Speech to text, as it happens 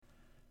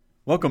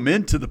Welcome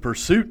into the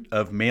Pursuit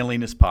of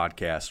Manliness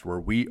podcast, where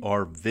we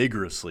are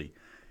vigorously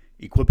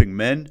equipping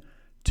men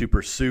to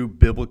pursue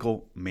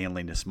biblical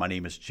manliness. My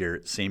name is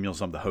Jarrett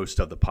Samuels. I'm the host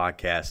of the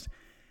podcast.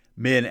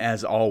 Men,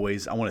 as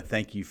always, I want to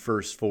thank you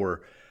first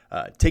for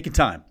taking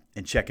time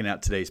and checking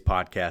out today's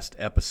podcast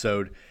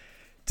episode.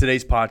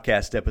 Today's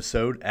podcast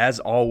episode, as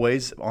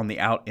always, on the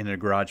Out in the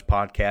Garage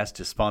podcast,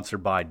 is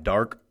sponsored by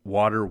Dark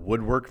Water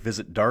Woodwork.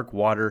 Visit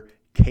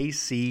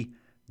darkwaterkc.com.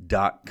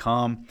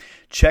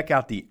 Check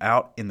out the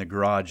Out in the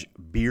Garage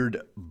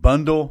Beard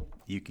Bundle.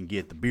 You can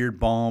get the beard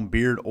balm,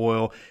 beard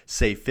oil,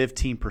 save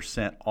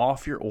 15%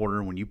 off your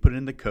order when you put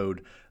in the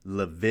code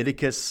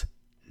Leviticus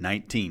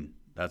 19.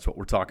 That's what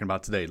we're talking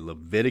about today.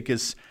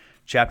 Leviticus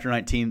chapter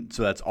 19.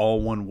 So that's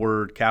all one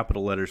word,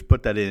 capital letters.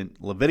 Put that in.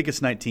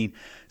 Leviticus 19.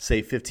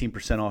 Save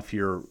 15% off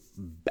your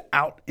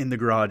Out in the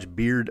Garage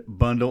Beard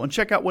Bundle. And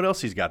check out what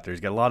else he's got there.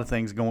 He's got a lot of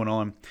things going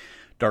on.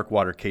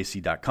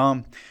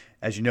 darkwaterkc.com.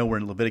 As you know, we're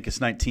in Leviticus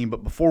 19,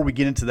 but before we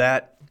get into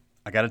that,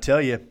 I got to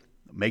tell you,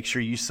 make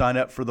sure you sign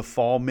up for the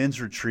fall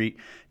men's retreat.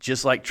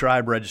 Just like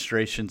tribe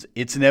registrations,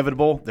 it's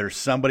inevitable. There's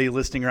somebody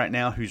listening right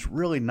now who's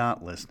really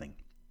not listening.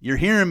 You're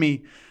hearing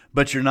me,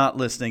 but you're not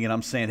listening, and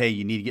I'm saying, hey,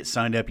 you need to get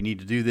signed up. You need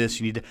to do this.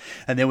 You need to,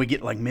 and then we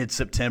get like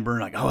mid-September, and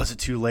like, oh, is it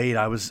too late?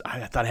 I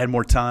thought I had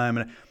more time.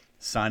 And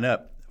sign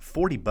up.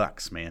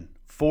 $40, man.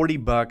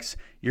 $40.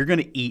 You're going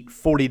to eat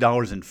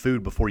 $40 in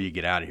food before you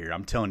get out of here.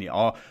 I'm telling you,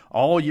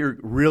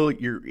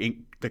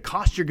 the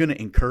cost you're going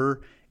to incur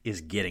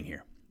is getting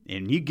here.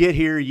 And you get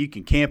here, you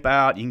can camp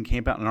out. You can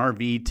camp out in an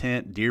RV,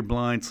 tent, deer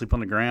blind, sleep on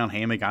the ground,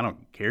 hammock. I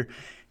don't care.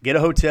 Get a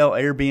hotel,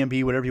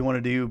 Airbnb, whatever you want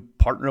to do.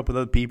 Partner up with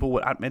other people.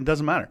 It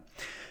doesn't matter.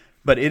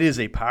 But it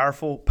is a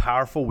powerful,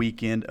 powerful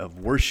weekend of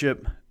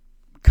worship,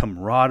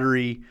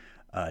 camaraderie,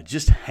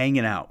 just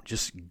hanging out,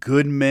 just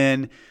good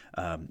men.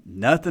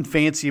 Nothing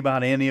fancy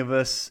about any of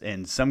us.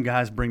 And some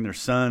guys bring their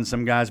sons,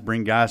 some guys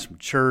bring guys from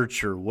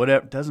church or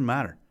whatever. It doesn't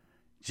matter.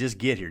 Just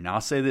get here. Now,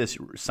 I'll say this.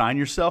 Sign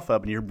yourself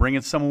up, and you're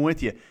bringing someone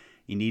with you.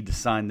 You need to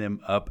sign them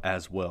up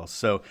as well.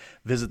 So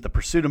visit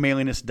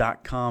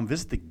thepursuitofmanliness.com.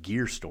 Visit the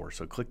gear store.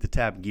 So click the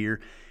tab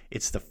gear.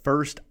 It's the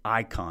first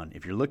icon.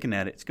 If you're looking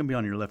at it, it's going to be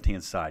on your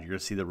left-hand side. You're going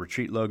to see the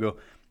retreat logo.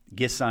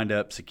 Get signed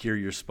up, secure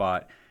your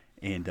spot,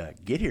 and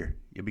get here.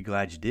 You'll be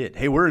glad you did.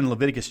 Hey, we're in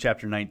Leviticus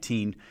chapter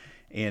 19,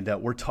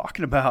 and we're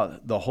talking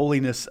about the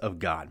holiness of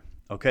God.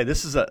 Okay,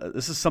 this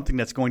is something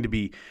that's going to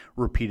be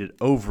repeated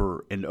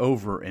over and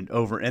over and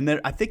over.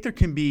 And I think there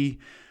can be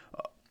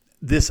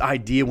this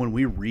idea when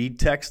we read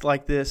text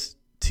like this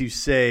to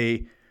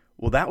say,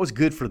 well, that was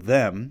good for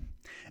them.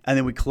 And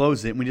then we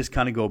close it and we just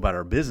kind of go about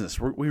our business.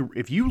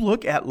 If you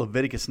look at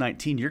Leviticus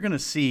 19, you're going to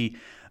see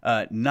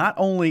not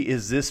only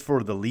is this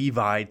for the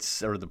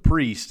Levites or the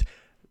priest,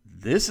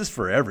 this is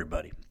for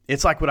everybody.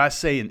 It's like what I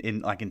say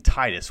in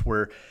Titus,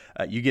 where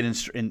you get in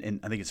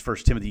I think it's 1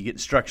 Timothy, you get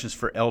instructions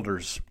for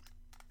elders.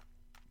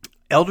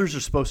 Elders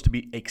are supposed to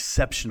be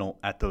exceptional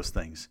at those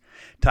things.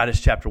 Titus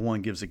chapter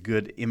 1 gives a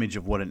good image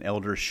of what an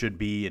elder should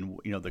be and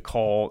the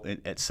call,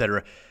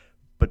 etc.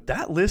 But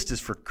that list is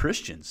for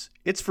Christians.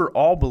 It's for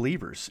all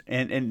believers.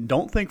 And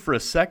don't think for a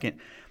second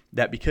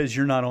that because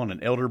you're not on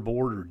an elder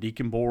board or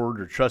deacon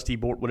board or trustee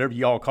board, whatever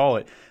you all call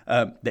it,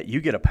 that you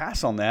get a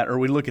pass on that. Or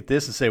we look at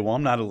this and say, well,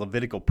 I'm not a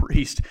Levitical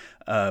priest.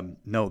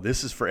 No,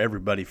 this is for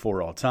everybody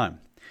for all time.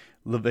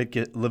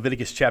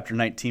 Leviticus chapter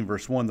 19,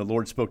 verse 1, the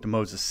Lord spoke to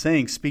Moses,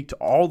 saying, speak to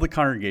all the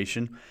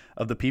congregation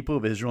of the people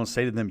of Israel and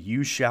say to them,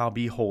 you shall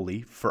be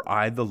holy, for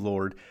I, the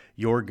Lord,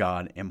 your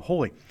God, am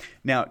holy.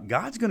 Now,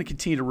 God's going to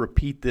continue to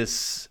repeat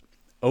this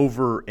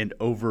over and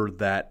over,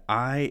 that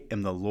I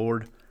am the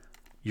Lord,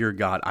 your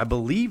God. I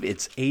believe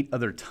it's 8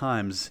 other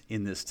times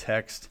in this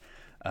text.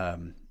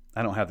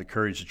 I don't have the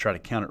courage to try to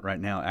count it right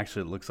now.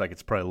 Actually, it looks like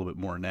it's probably a little bit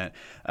more than that.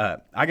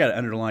 I got it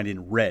underlined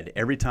in red.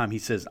 Every time he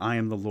says, I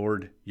am the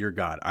Lord, your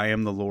God. I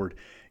am the Lord.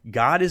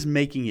 God is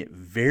making it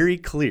very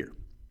clear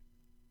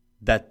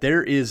that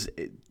there is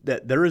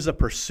a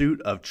pursuit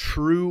of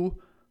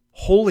true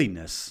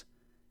holiness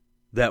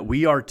that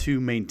we are to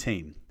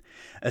maintain.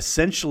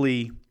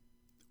 Essentially,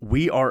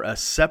 we are a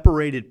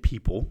separated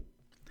people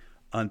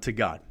unto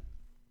God.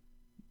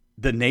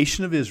 The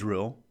nation of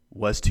Israel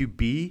was to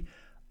be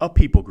a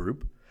people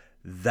group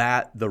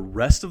that the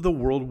rest of the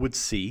world would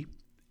see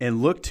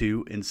and look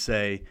to and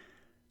say,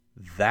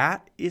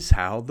 that is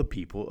how the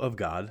people of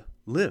God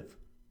live.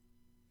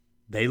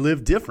 They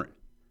live different.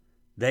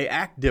 They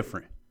act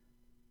different.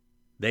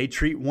 They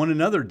treat one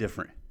another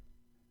different.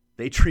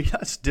 They treat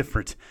us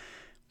different.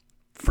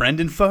 Friend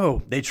and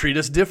foe, they treat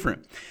us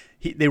different.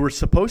 They were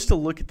supposed to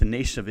look at the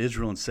nation of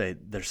Israel and say,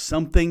 there's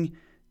something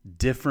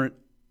different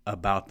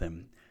about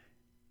them.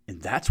 And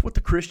that's what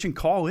the Christian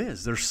call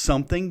is. There's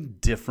something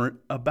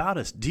different about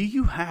us. Do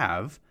you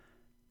have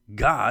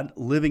God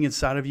living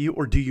inside of you,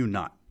 or do you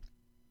not?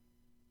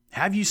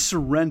 Have you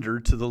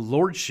surrendered to the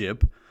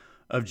lordship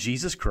of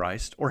Jesus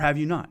Christ, or have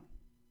you not?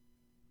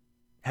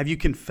 Have you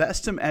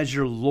confessed him as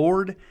your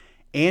Lord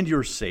and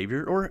your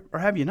Savior, or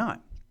have you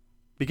not?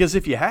 Because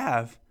if you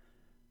have,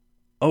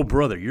 oh,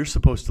 brother, you're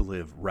supposed to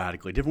live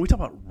radically different. We talk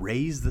about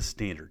raise the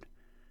standard.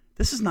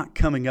 This is not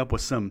coming up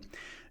with some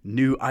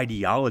new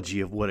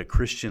ideology of what a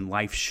Christian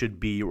life should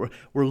be. We're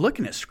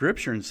looking at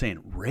Scripture and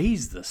saying,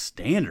 raise the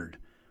standard.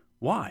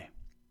 Why?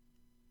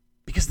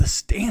 Because the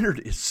standard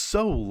is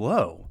so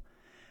low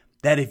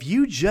that if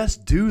you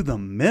just do the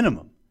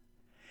minimum,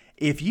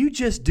 if you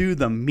just do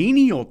the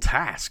menial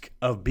task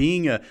of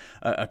being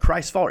a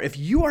Christ follower, if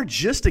you are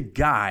just a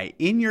guy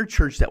in your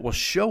church that will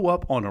show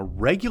up on a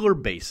regular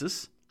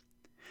basis,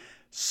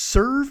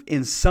 serve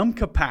in some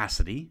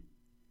capacity,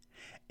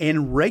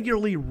 and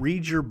regularly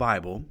read your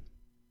Bible,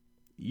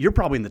 you're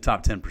probably in the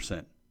top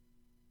 10%.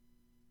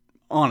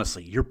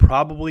 Honestly, you're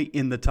probably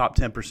in the top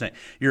 10%.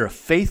 You're a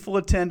faithful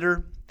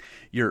attender,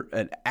 you're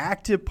an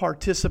active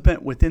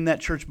participant within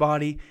that church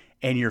body,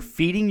 and you're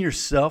feeding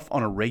yourself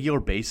on a regular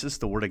basis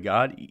the Word of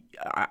God.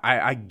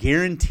 I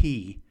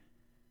guarantee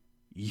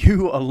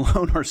you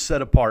alone are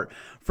set apart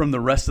from the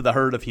rest of the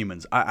herd of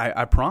humans.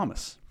 I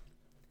promise.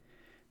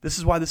 This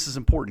is why this is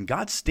important.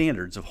 God's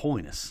standards of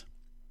holiness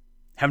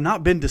have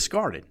not been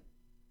discarded,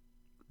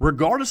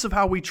 regardless of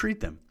how we treat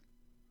them,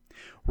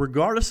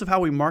 regardless of how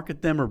we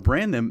market them or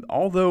brand them,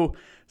 although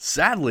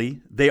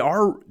sadly they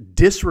are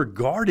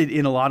disregarded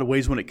in a lot of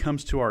ways when it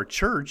comes to our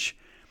church.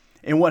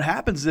 And what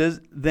happens is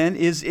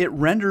it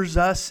renders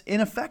us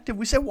ineffective.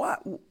 We say,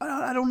 "What?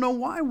 I don't know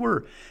why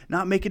we're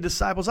not making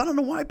disciples. I don't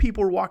know why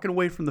people are walking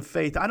away from the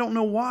faith. I don't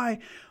know why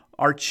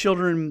our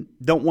children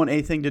don't want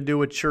anything to do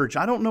with church.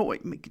 I don't know.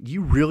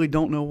 You really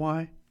don't know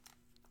why?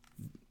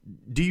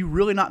 Do you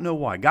really not know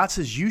why? God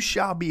says, you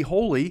shall be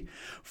holy,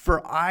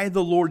 for I,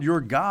 the Lord your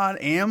God,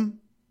 am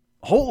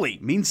holy.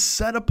 Means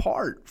set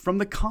apart from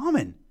the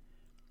common.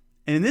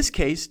 And in this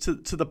case, to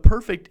the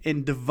perfect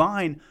and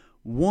divine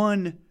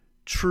one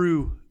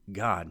true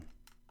God.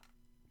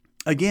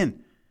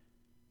 Again,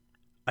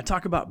 I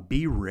talk about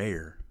be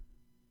rare.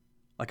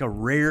 Like a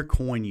rare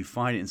coin, you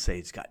find it and say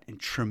it's got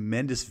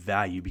tremendous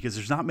value because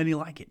there's not many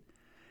like it.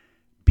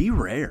 Be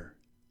rare.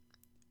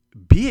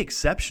 Be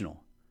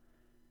exceptional.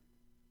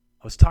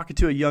 I was talking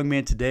to a young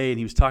man today, and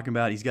he was talking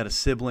about he's got a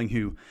sibling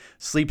who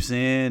sleeps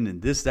in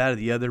and this, that, or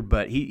the other,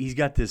 but he's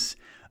got this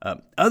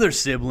other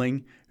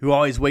sibling who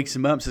always wakes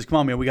him up and says, come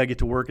on, man, we got to get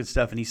to work and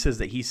stuff. And he says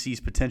that he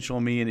sees potential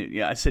in me.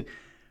 And I said,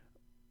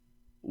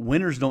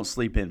 winners don't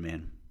sleep in,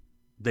 man.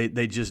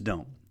 They just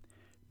don't.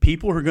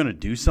 People who are going to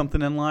do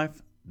something in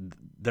life,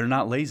 they're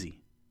not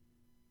lazy.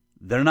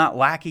 They're not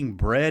lacking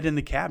bread in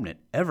the cabinet,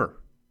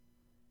 ever.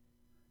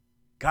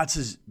 God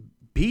says,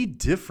 be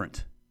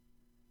different.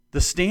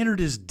 The standard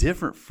is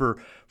different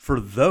for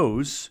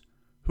those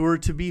who are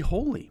to be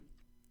holy.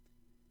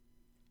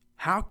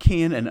 How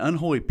can an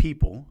unholy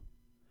people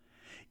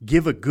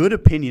give a good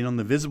opinion on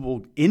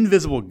the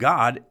invisible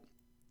God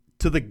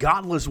to the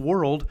godless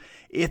world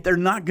if they're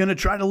not going to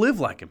try to live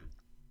like him?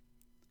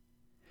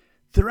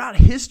 Throughout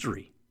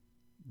history,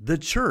 the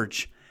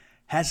church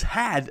has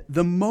had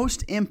the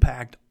most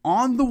impact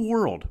on the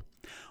world,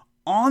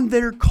 on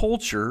their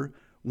culture,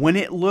 when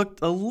it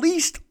looked the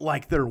least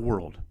like their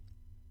world.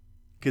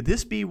 Could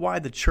this be why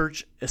the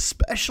church,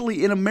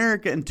 especially in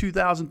America in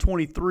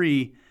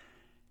 2023,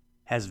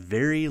 has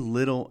very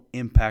little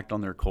impact on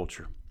their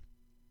culture?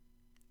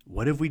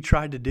 What have we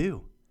tried to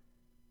do?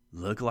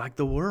 Look like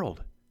the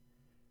world.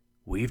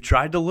 We've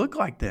tried to look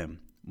like them.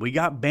 We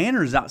got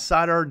banners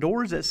outside our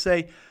doors that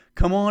say,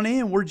 come on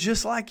in, we're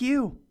just like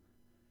you.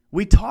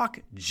 We talk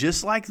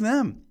just like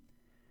them.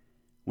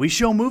 We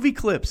show movie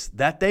clips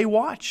that they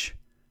watch.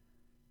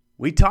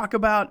 We talk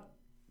about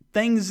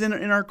things in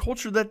our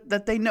culture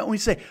that they know. We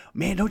say,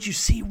 man, don't you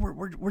see,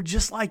 we're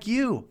just like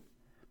you.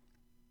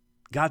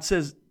 God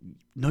says,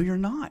 no, you're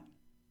not.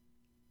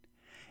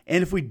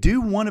 And if we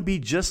do want to be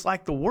just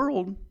like the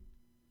world,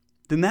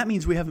 then that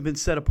means we haven't been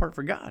set apart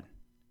for God.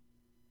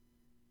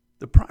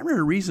 The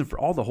primary reason for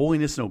all the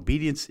holiness and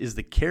obedience is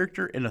the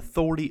character and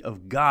authority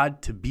of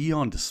God to be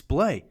on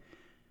display.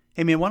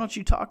 Hey, man, why don't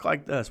you talk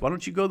like us? Why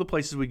don't you go the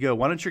places we go?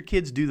 Why don't your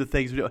kids do the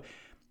things we do?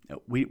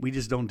 We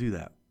just don't do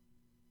that.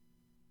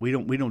 We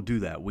don't do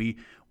that. We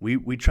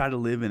try to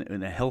live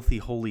in a healthy,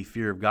 holy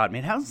fear of God.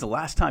 Man, how's the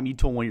last time you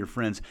told one of your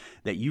friends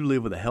that you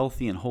live with a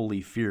healthy and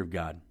holy fear of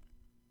God?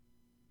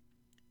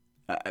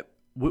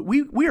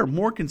 We are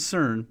more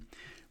concerned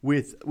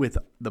with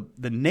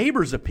the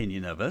neighbor's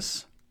opinion of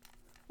us,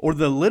 or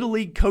the Little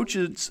League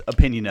coach's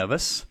opinion of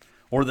us,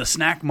 or the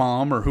snack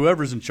mom, or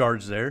whoever's in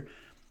charge there,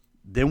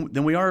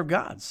 than we are of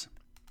God's.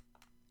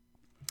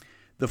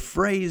 The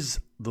phrase,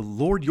 the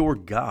Lord your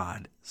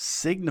God,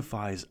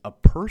 signifies a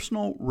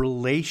personal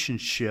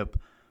relationship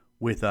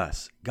with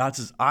us. God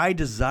says, I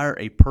desire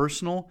a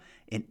personal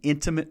and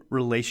intimate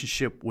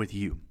relationship with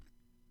you.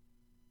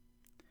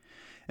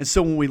 And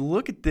so when we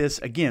look at this,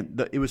 again,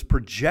 it was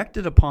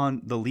projected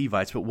upon the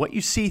Levites, but what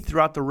you see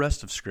throughout the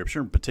rest of Scripture,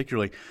 and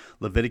particularly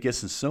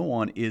Leviticus and so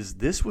on, is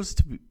this was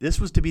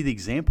to be the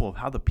example of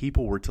how the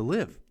people were to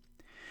live.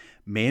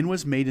 Man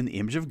was made in the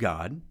image of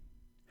God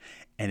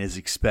and is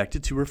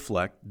expected to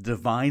reflect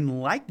divine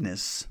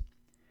likeness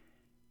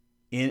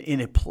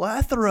in a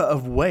plethora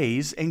of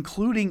ways,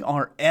 including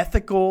our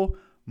ethical,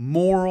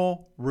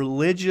 moral,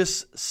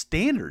 religious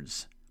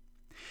standards.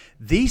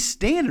 these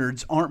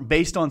standards aren't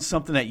based on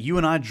something that you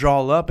and I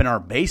draw up in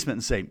our basement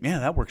and say, yeah,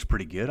 that works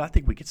pretty good. I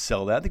think we could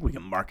sell that. I think we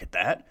can market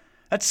that.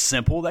 That's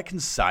simple, that's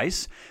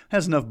concise,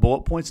 has enough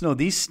bullet points. No,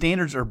 these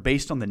standards are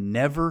based on the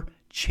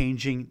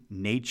never-changing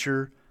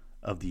nature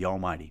of the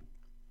Almighty.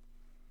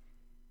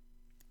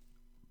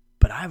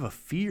 But I have a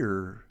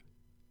fear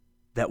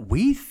that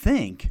we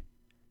think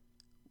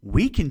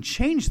we can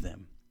change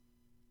them.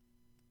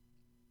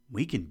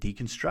 We can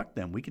deconstruct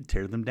them. We can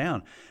tear them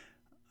down.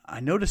 I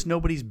notice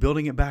nobody's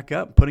building it back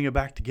up, putting it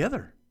back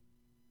together.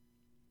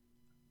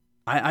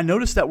 I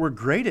notice that we're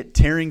great at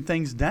tearing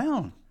things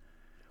down.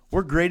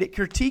 We're great at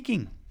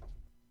critiquing.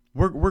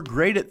 We're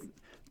great at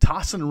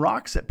tossing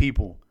rocks at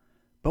people.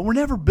 But we're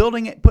never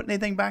building it, putting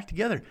anything back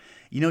together.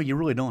 You know, you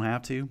really don't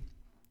have to,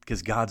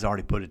 because God's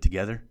already put it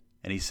together.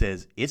 And he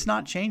says, it's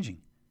not changing.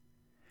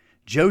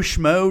 Joe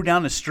Schmo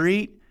down the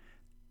street,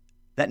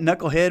 that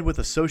knucklehead with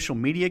a social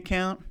media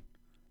account,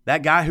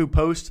 that guy who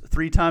posts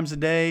 3 times a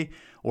day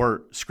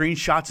or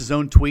screenshots his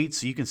own tweets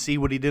so you can see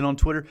what he did on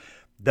Twitter,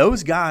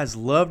 those guys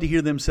love to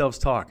hear themselves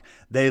talk.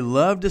 They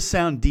love to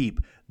sound deep.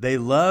 They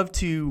love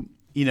to,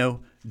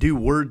 do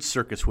word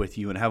circus with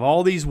you and have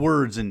all these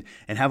words and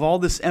have all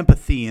this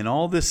empathy and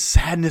all this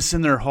sadness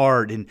in their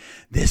heart. And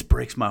this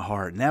breaks my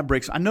heart and that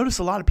breaks. I notice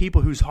a lot of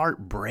people whose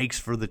heart breaks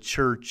for the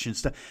church and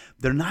stuff.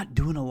 They're not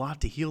doing a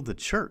lot to heal the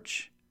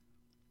church.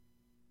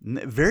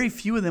 Very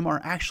few of them are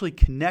actually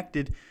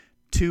connected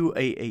to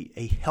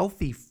a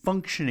healthy,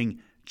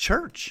 functioning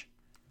church.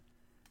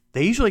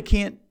 They usually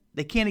can't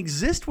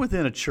exist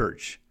within a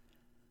church.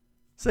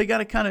 So they got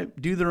to kind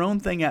of do their own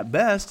thing at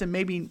best and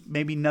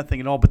maybe nothing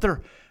at all.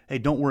 But hey,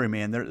 don't worry,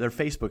 man. Their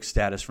Facebook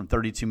status from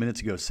 32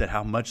 minutes ago said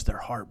how much their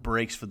heart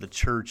breaks for the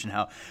church and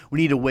how we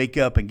need to wake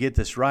up and get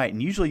this right.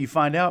 And usually you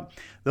find out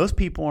those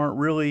people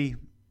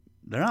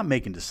they're not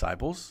making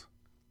disciples.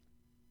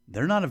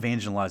 They're not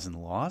evangelizing the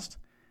lost.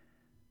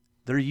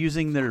 They're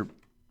using their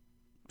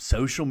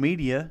social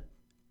media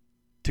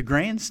to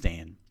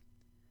grandstand,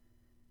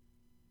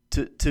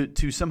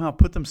 to somehow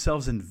put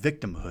themselves in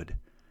victimhood.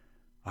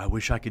 I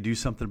wish I could do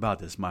something about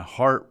this. My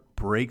heart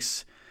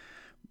breaks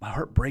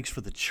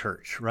for the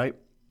church, right?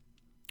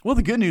 Well,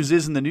 the good news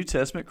is in the New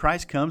Testament,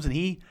 Christ comes and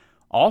he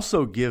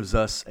also gives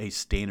us a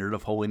standard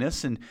of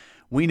holiness. And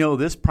we know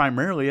this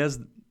primarily as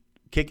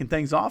kicking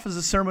things off as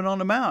a Sermon on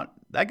the Mount.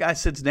 That guy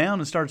sits down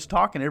and starts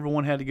talking.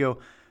 Everyone had to go,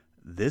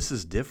 this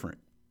is different.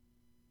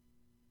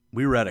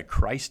 We were at a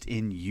Christ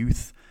in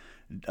Youth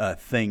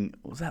thing.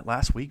 What was that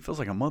last week? Feels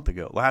like a month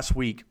ago. Last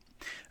week.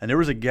 And there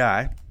was a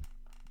guy.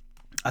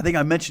 I think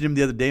I mentioned him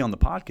the other day on the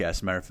podcast,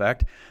 as a matter of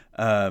fact.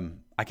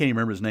 I can't even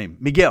remember his name.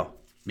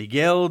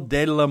 Miguel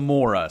de la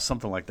Mora,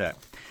 something like that.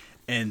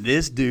 And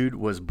this dude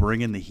was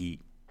bringing the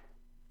heat.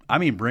 I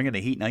mean, bringing the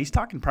heat. Now, he's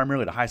talking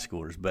primarily to high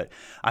schoolers, but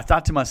I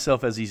thought to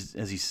myself as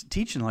he's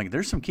teaching, like,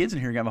 there's some kids in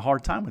here going to have a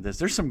hard time with this.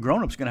 There's some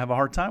grown-ups going to have a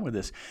hard time with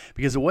this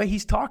because the way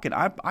he's talking,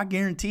 I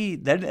guarantee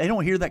that they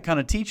don't hear that kind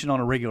of teaching on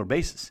a regular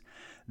basis.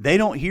 They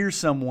don't hear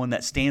someone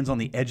that stands on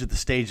the edge of the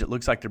stage that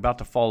looks like they're about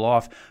to fall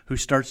off, who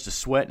starts to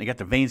sweat and they got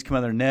the veins come out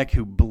of their neck,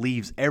 who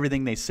believes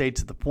everything they say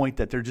to the point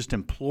that they're just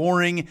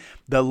imploring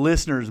the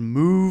listeners,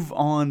 move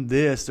on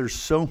this. There's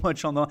so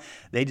much on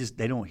they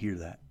don't hear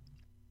that.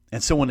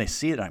 And so when they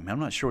see it, I'm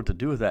not sure what to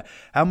do with that.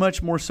 How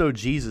much more so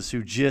Jesus,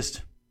 who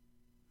just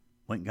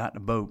went and got in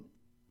a boat.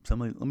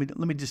 Somebody, let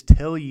me just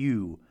tell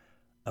you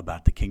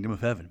about the kingdom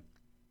of heaven.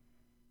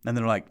 And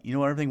they're like,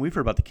 everything we've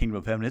heard about the kingdom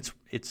of heaven,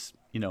 it's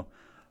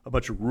a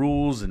bunch of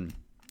rules. And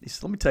he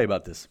said, let me tell you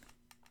about this.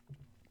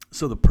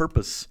 So the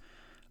purpose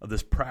of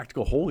this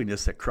practical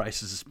holiness that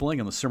Christ is displaying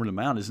on the Sermon on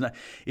the Mount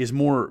is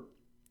more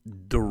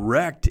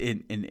direct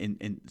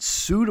and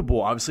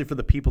suitable, obviously, for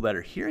the people that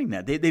are hearing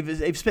that.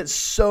 They've spent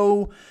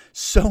so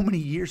many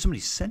years, so many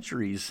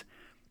centuries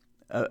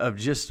of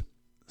just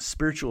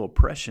spiritual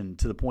oppression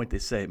to the point they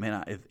say,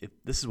 man, if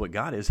this is what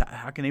God is,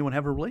 how can anyone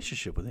have a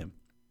relationship with him?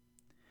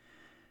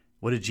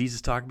 What did Jesus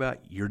talk about?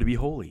 You're to be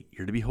holy.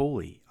 You're to be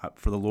holy.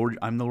 For the Lord,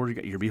 I'm the Lord your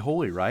God. You're to be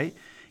holy, right?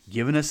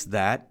 Giving us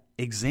that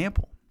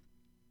example.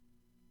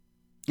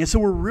 And so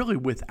we're really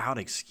without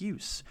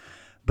excuse.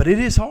 But it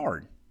is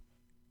hard.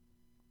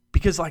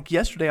 Because like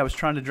yesterday, I was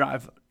trying to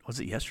drive.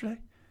 Was it yesterday?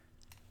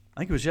 I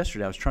think it was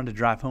yesterday. I was trying to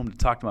drive home to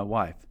talk to my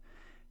wife.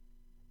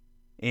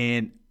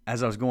 And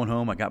as I was going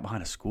home, I got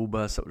behind a school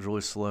bus that was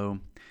really slow.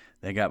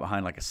 They got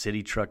behind like a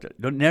city truck.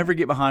 Don't never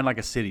get behind like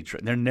a city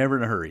truck. They're never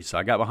in a hurry. So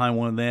I got behind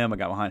one of them. I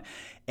got behind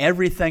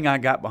everything I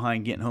got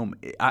behind getting home.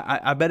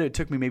 I bet it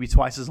took me maybe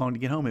twice as long to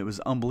get home. It was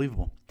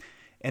unbelievable.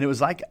 And it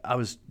was like I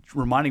was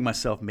reminding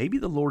myself, maybe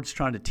the Lord's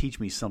trying to teach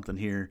me something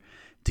here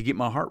to get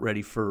my heart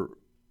ready for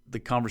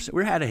the conversation.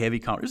 We had a heavy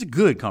conversation. It was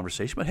a good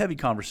conversation, but heavy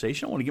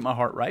conversation. I want to get my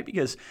heart right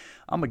because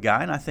I'm a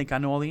guy and I think I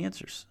know all the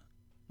answers.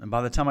 And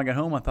by the time I got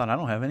home, I thought I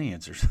don't have any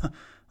answers.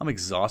 I'm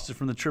exhausted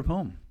from the trip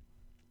home.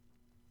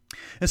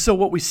 And so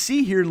what we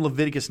see here in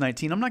Leviticus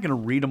 19, I'm not going to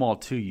read them all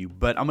to you,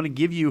 but I'm going to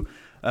give you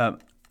what I'm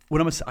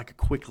going to say, like a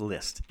quick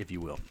list, if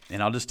you will.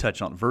 And I'll just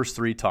touch on it. Verse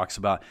 3 talks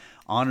about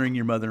honoring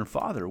your mother and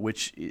father,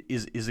 which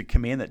is a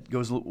command that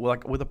goes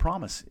like with a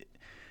promise.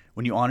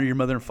 When you honor your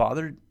mother and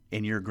father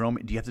and you're grown,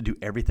 do you have to do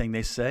everything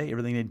they say,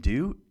 everything they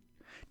do?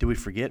 Do we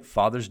forget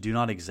fathers do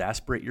not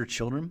exasperate your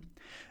children?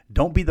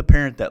 Don't be the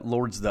parent that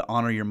lords the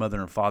honor your mother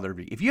and father.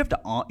 If you have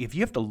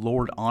to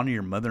lord honor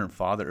your mother and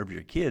father over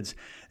your kids,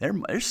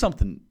 there's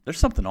something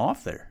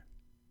off there.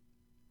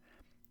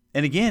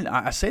 And again,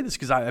 I say this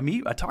because I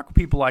talk with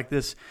people like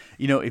this.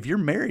 If you're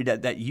married,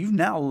 that you've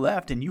now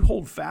left and you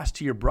hold fast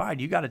to your bride,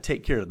 you got to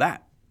take care of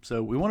that.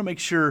 So we want to make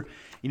sure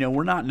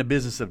we're not in the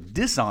business of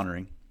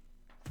dishonoring,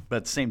 but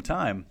at the same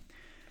time,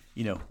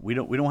 we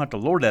don't have to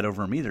lord that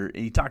over them either.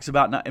 And he talks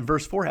about in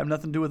verse 4, have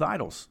nothing to do with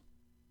idols.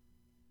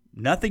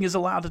 Nothing is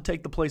allowed to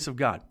take the place of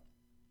God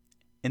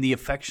and the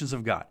affections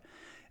of God.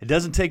 It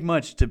doesn't take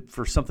much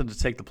for something to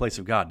take the place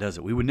of God, does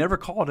it? We would never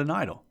call it an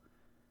idol.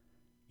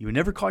 You would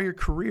never call your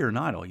career an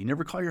idol. You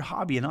never call your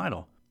hobby an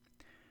idol.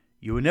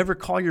 You would never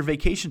call your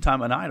vacation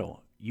time an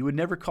idol. You would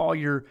never call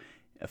your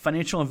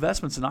financial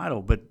investments an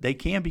idol, but they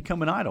can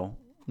become an idol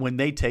when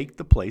they take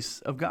the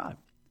place of God.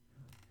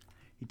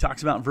 He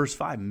talks about in verse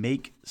 5,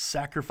 make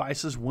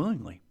sacrifices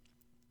willingly,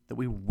 that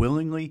we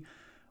willingly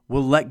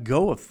will let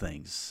go of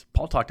things.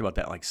 Paul talked about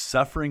that, like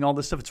suffering, all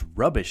this stuff. It's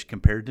rubbish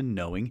compared to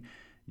knowing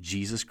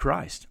Jesus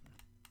Christ.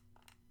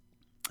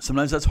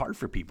 Sometimes that's hard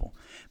for people.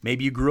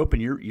 Maybe you grew up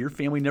and your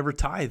family never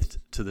tithed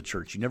to the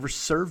church. You never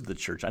served the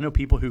church. I know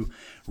people who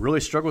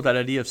really struggle with that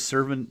idea of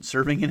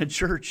serving in a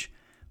church.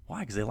 Why?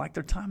 Because they like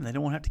their time and they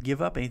don't want to have to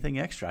give up anything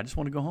extra. I just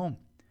want to go home.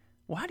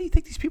 Well, how do you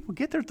think these people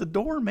get there at the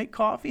door and make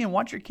coffee and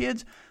watch your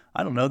kids?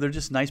 I don't know. They're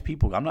just nice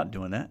people. I'm not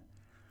doing that.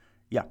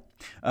 Yeah.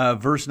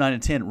 Verse 9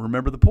 and 10,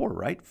 remember the poor,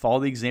 right?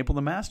 Follow the example of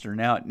the master.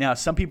 Now,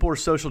 some people are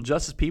social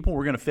justice people.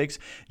 We're going to fix,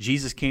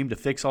 Jesus came to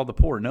fix all the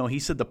poor. No, he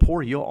said the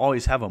poor you'll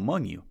always have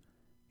among you.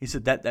 He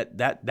said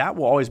that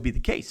will always be the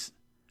case.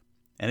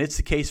 And it's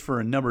the case for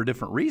a number of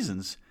different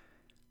reasons.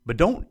 But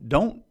don't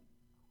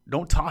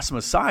toss them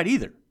aside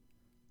either,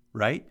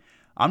 right?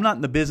 I'm not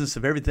in the business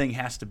of everything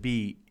has to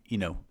be,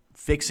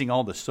 fixing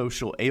all the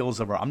social ails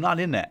of I'm not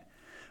in that.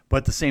 But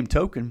at the same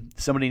token,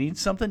 if somebody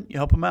needs something, you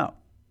help them out.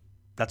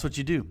 That's what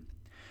you do.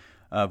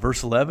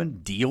 Verse 11,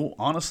 deal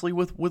honestly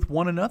with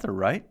one another,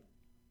 right?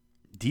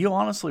 Deal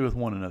honestly with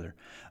one another.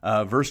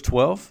 Verse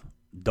 12,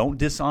 don't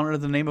dishonor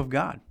the name of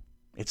God.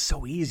 It's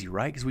so easy,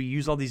 right? Because we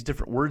use all these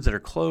different words that are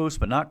close,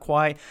 but not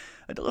quite.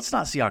 Let's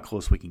not see how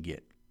close we can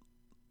get,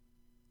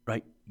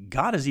 right?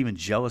 God is even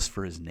jealous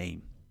for his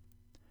name,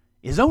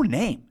 his own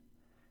name.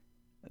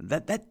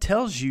 That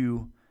tells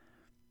you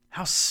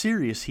how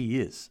serious he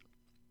is.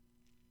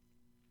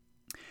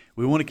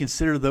 We want to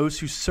consider those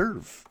who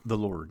serve the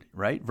Lord,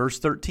 right? Verse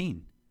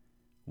 13,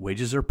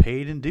 wages are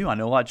paid and due. I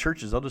know a lot of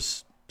churches, they'll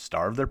just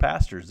starve their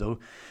pastors. They'll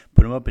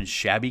put them up in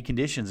shabby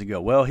conditions and go,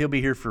 well, he'll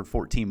be here for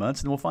 14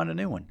 months and we'll find a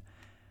new one.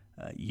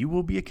 You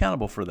will be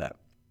accountable for that.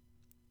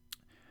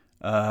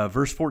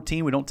 Verse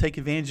 14, we don't take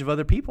advantage of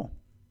other people,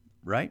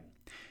 right?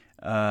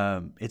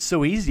 It's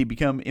so easy to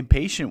become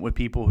impatient with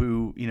people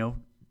who,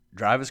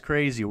 drive us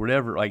crazy or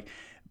whatever. Like,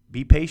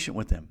 be patient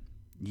with them.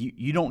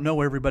 You don't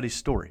know everybody's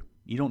story.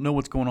 You don't know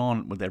what's going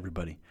on with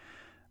everybody.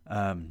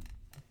 And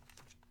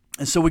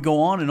so we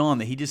go on and on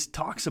that he just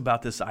talks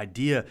about this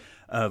idea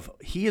of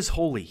he is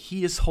holy,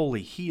 he is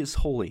holy, he is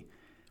holy.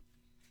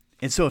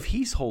 And so if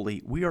he's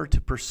holy, we are to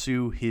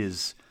pursue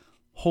his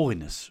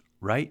holiness,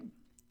 right?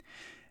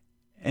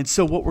 And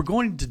so what we're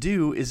going to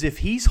do is if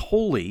he's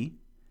holy,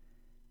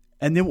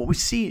 and then what we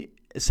see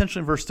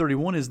essentially in verse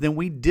 31 is then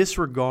we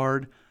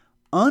disregard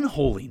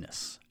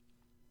unholiness.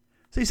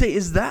 So you say,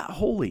 is that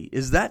holy?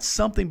 Is that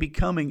something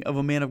becoming of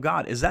a man of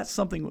God? Is that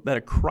something that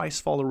a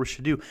Christ follower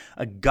should do?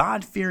 A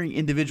God-fearing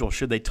individual,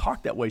 should they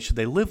talk that way? Should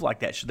they live like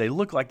that? Should they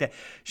look like that?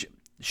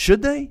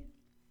 Should they?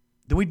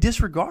 Then we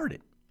disregard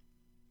it.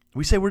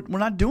 We say we're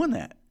not doing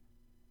that.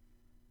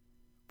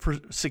 For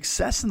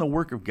success in the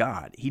work of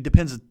God, he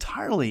depends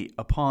entirely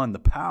upon the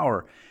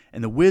power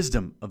and the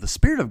wisdom of the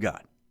Spirit of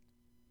God.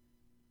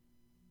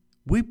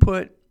 We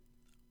put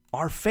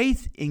our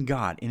faith in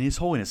God, in his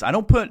holiness. I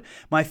don't put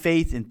my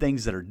faith in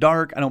things that are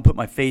dark. I don't put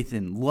my faith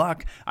in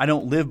luck. I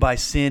don't live by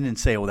sin and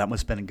say, well, that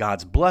must have been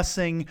God's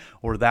blessing,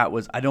 or that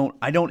was, I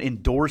don't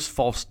endorse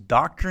false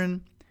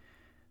doctrine.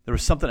 There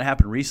was something that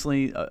happened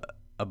recently.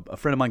 A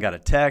friend of mine got a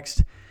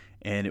text,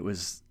 and it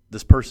was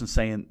this person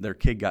saying their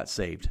kid got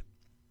saved.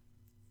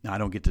 Now, I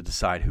don't get to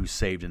decide who's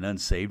saved and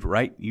unsaved,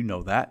 right? You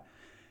know that.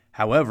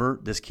 However,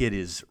 this kid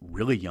is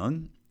really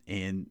young,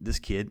 and this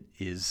kid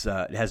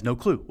has no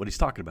clue what he's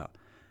talking about.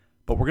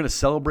 But we're going to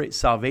celebrate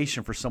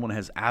salvation for someone who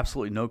has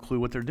absolutely no clue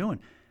what they're doing.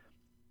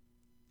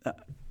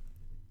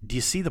 Do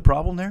you see the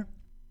problem there?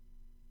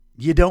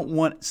 You don't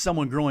want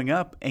someone growing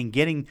up and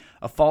getting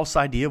a false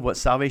idea of what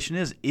salvation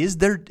is. Is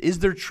there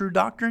true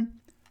doctrine?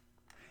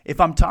 If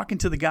I'm talking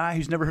to the guy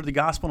who's never heard the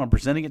gospel and I'm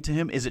presenting it to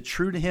him, is it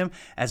true to him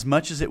as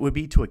much as it would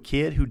be to a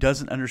kid who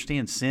doesn't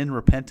understand sin,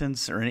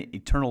 repentance, or any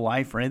eternal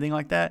life or anything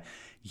like that?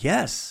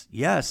 Yes,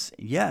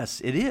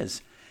 it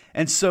is.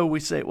 And so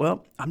we say,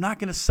 well, I'm not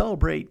going to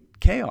celebrate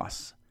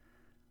chaos.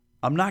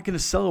 I'm not going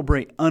to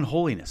celebrate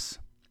unholiness.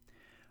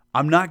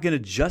 I'm not going to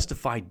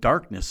justify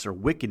darkness or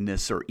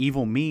wickedness or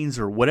evil means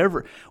or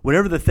whatever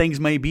the things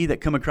may be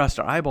that come across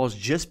our eyeballs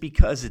just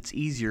because it's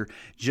easier,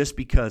 just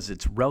because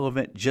it's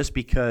relevant, just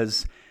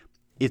because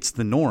it's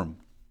the norm.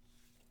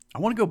 I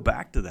want to go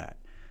back to that.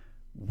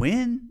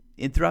 When,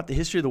 and throughout the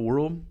history of the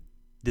world,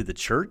 did the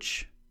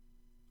church,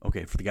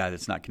 okay, for the guy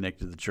that's not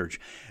connected to the church,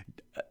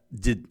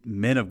 did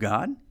men of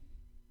God,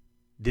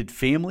 did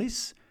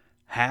families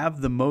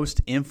have the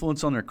most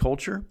influence on their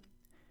culture?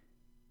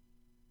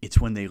 It's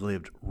when they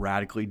lived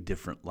radically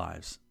different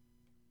lives.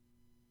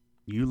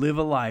 You live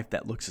a life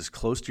that looks as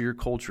close to your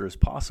culture as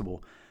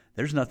possible.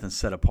 There's nothing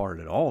set apart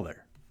at all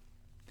there.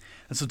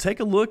 And so take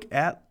a look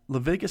at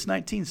Leviticus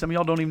 19. Some of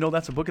y'all don't even know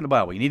that's a book in the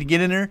Bible. You need to get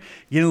in there,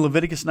 get in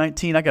Leviticus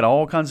 19. I got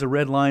all kinds of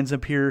red lines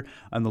up here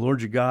on the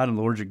Lord your God and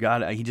the Lord your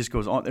God. He just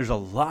goes on. There's a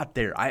lot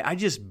there. I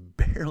just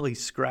barely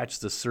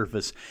scratched the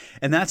surface.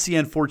 And that's the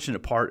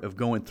unfortunate part of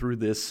going through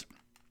this,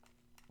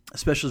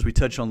 especially as we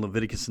touch on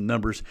Leviticus and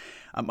Numbers.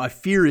 My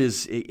fear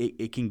is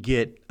it can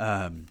get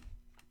a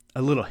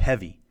little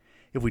heavy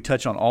if we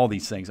touch on all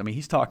these things. I mean,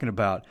 he's talking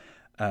about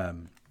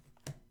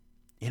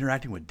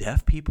interacting with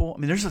deaf people. I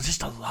mean, there's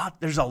just a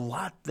lot. There's a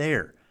lot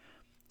there.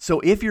 So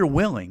if you're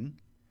willing,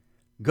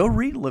 go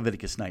read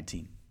Leviticus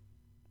 19.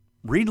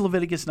 Read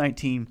Leviticus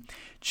 19,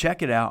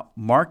 check it out,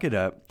 mark it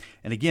up.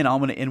 And again, I'm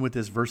going to end with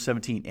this verse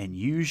 17. And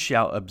you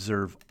shall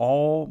observe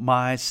all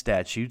my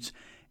statutes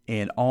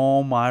and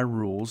all my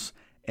rules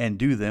and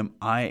do them.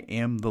 I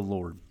am the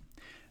Lord.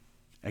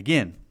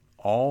 Again,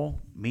 all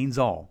means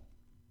all.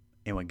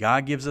 And when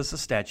God gives us a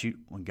statute,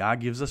 when God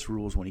gives us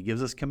rules, when he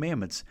gives us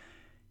commandments,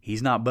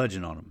 he's not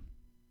budging on them,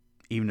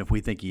 even if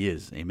we think he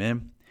is.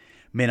 Amen?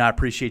 Man, I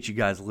appreciate you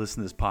guys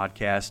listening to this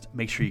podcast.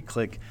 Make sure you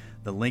click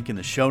the link in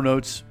the show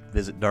notes.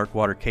 Visit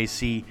Darkwater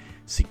KC.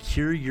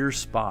 Secure your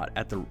spot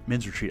at the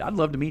men's retreat. I'd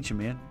love to meet you,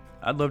 man.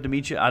 I'd love to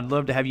meet you. I'd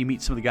love to have you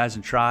meet some of the guys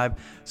in Tribe,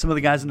 some of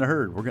the guys in the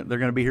Herd. They're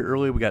going to be here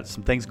early. We got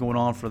some things going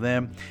on for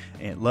them,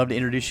 and love to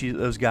introduce you to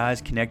those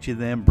guys, connect you to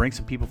them, bring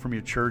some people from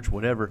your church,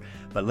 whatever.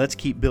 But let's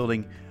keep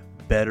building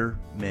better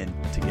men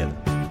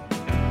together.